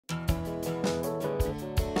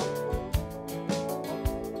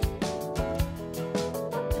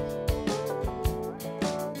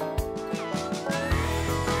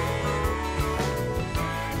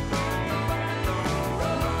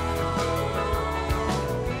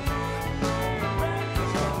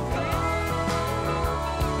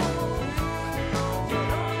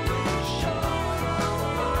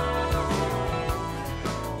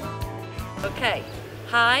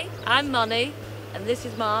I'm Moni and this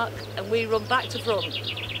is Mark, and we run Back to Front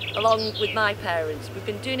along with my parents. We've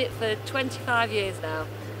been doing it for 25 years now,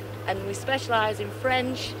 and we specialise in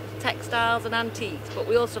French, textiles and antiques, but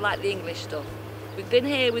we also like the English stuff. We've been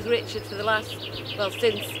here with Richard for the last, well,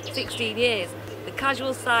 since 16 years. The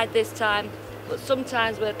casual side this time, but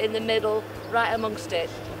sometimes we're in the middle, right amongst it.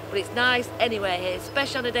 But it's nice anywhere here,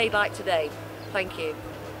 especially on a day like today. Thank you.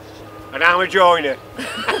 And I'm enjoying it.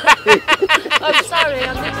 I'm sorry,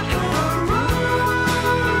 I missed you.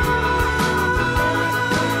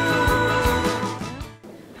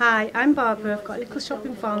 Hi, I'm Barbara. I've got a little shop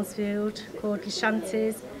in Farnsfield called Le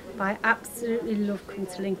Shanties, but I absolutely love coming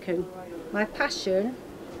to Lincoln. My passion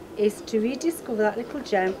is to rediscover that little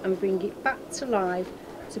gem and bring it back to life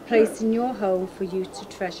to place in your home for you to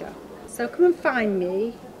treasure. So come and find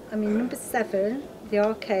me. I'm in number 7, the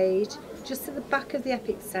arcade, just at the back of the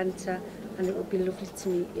Epic Centre, and it would be lovely to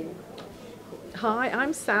meet you. Hi,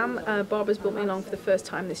 I'm Sam. Barbara's brought me along for the first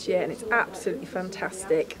time this year and it's absolutely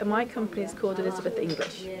fantastic. And my company is called Elizabeth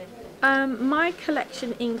English. My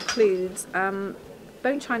collection includes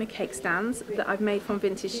bone china cake stands that I've made from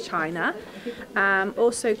vintage china,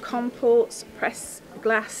 also comports, press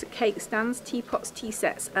glass cake stands, teapots, tea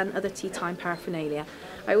sets and other tea time paraphernalia.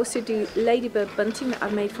 I also do ladybird bunting that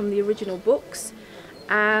I've made from the original books,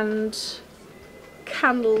 and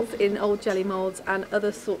candles in old jelly moulds and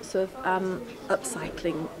other sorts of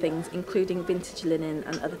upcycling things, including vintage linen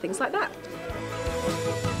and other things like that.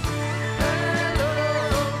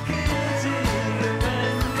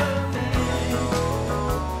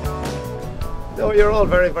 No, you're all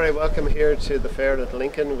very, very welcome here to the fair at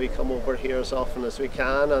Lincoln. We come over here as often as we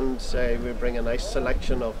can, and we bring a nice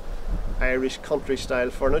selection of Irish country style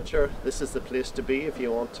furniture. This is the place to be if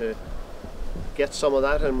you want to get some of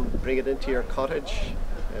that and bring it into your cottage.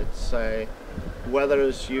 It's weather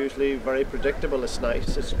is usually very predictable. It's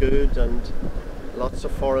nice, it's good, and lots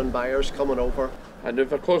of foreign buyers coming over. And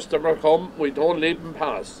if a customer come, we don't leave them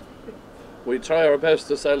pass. We try our best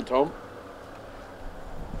to sell to them.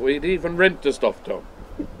 We'd even rent the stuff to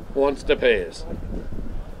them once they pay us.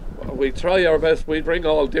 We try our best. We bring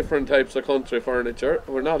all different types of country furniture.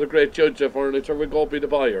 We're not a great judge of furniture. We go be the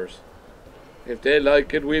buyers. If they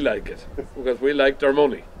like it, we like it, because we like their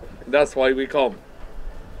money. And that's why we come.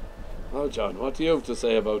 Oh, John, what do you have to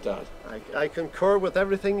say about that? I concur with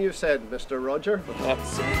everything you said, Mr. Roger.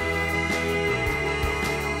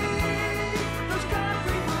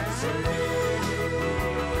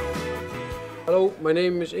 Hello, my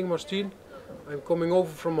name is Ingmar Steen. I'm coming over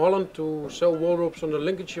from Holland to sell wardrobes on the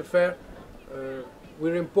Lincolnshire Fair.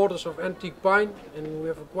 We're importers of antique pine, and we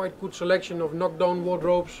have a quite good selection of knockdown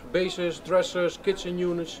wardrobes, bases, dressers, kitchen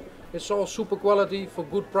units. It's all super quality for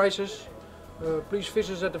good prices. Please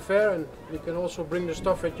visit us at the fair, and you can also bring the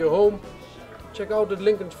stuff at your home. Check out at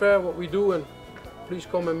Lincoln Fair what we do, and please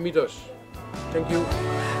come and meet us. Thank you.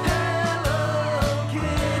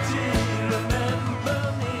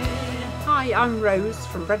 Hi, I'm Rose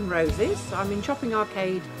from Bread and Roses. I'm in Shopping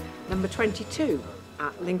Arcade number 22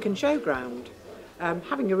 at Lincoln Showground.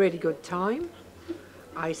 Having a really good time.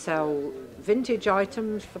 I sell vintage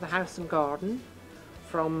items for the house and garden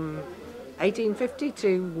from 1850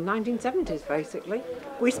 to 1970s basically.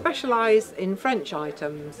 We specialise in French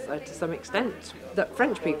items to some extent that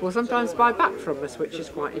French people sometimes buy back from us, which is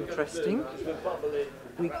quite interesting.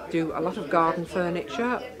 We do a lot of garden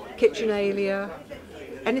furniture, kitchenalia,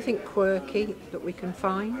 anything quirky that we can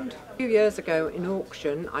find. A few years ago in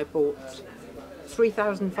auction I bought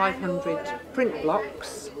 3,500 print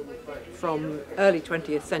blocks from early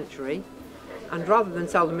 20th century, and rather than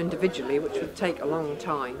sell them individually, which would take a long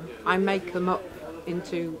time, I make them up in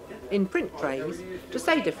print trays to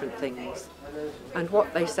say different things, and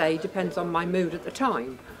what they say depends on my mood at the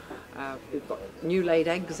time. We've got new laid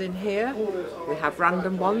eggs in here, we have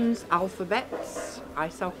random ones, alphabets. I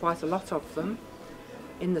sell quite a lot of them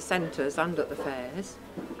in the centres and at the fairs,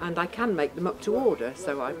 and I can make them up to order,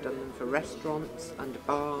 so I've done them for restaurants and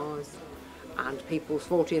bars and people's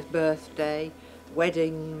 40th birthday,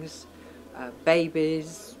 weddings,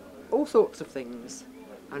 babies, all sorts of things.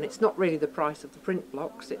 And it's not really the price of the print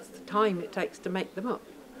blocks, it's the time it takes to make them up,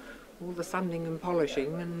 all the sanding and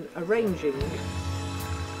polishing and arranging.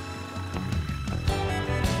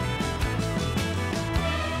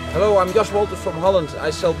 Hello, I'm Jos Walters from Holland. I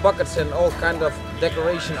sell buckets and all kind of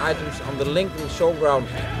decoration items on the Lincoln Showground.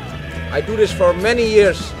 I do this for many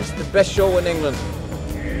years. It's the best show in England.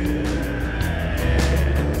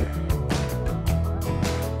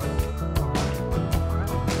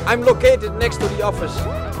 I'm located next to the office.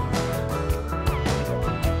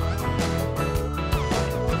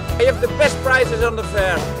 I have the best prices on the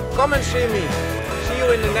fair. Come and see me. See you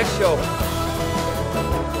you in the next show.